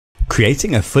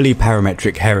Creating a fully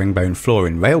parametric herringbone floor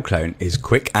in RailClone is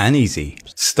quick and easy.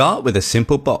 Start with a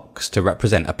simple box to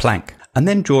represent a plank, and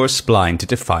then draw a spline to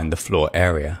define the floor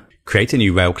area. Create a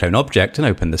new RailClone object and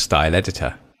open the Style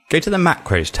Editor. Go to the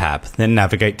Macros tab, then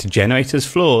navigate to Generators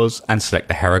Floors and select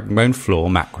the herringbone floor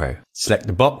macro. Select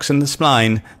the box and the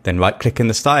spline, then right-click in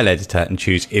the Style Editor and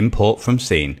choose Import from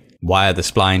Scene. Wire the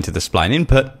spline to the spline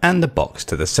input and the box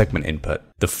to the segment input.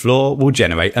 The floor will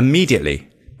generate immediately,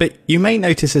 but you may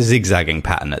notice a zigzagging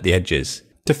pattern at the edges.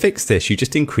 To fix this, you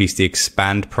just increase the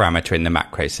expand parameter in the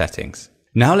macro settings.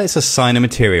 Now let's assign a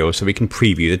material so we can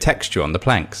preview the texture on the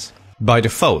planks. By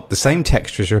default, the same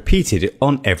texture is repeated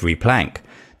on every plank.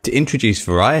 To introduce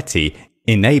variety,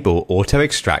 enable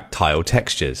auto-extract tile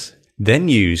textures. Then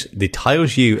use the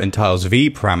tiles U and tiles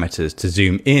V parameters to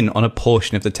zoom in on a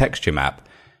portion of the texture map.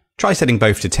 Try setting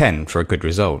both to 10 for a good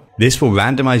result. This will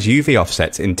randomize UV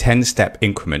offsets in 10-step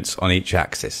increments on each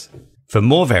axis. For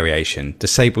more variation,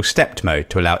 disable stepped mode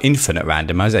to allow infinite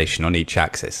randomization on each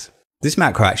axis. This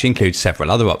macro actually includes several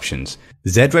other options.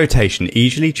 Z rotation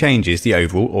easily changes the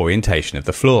overall orientation of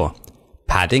the floor.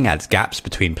 Padding adds gaps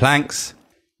between planks.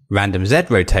 Random Z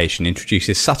rotation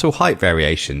introduces subtle height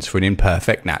variations for an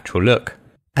imperfect natural look.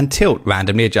 And tilt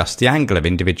randomly adjusts the angle of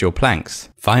individual planks.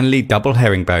 Finally, double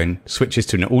herringbone switches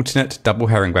to an alternate double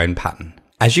herringbone pattern.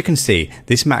 As you can see,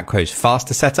 this macro is fast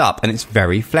to set up and it's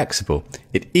very flexible.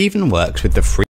 It even works with the free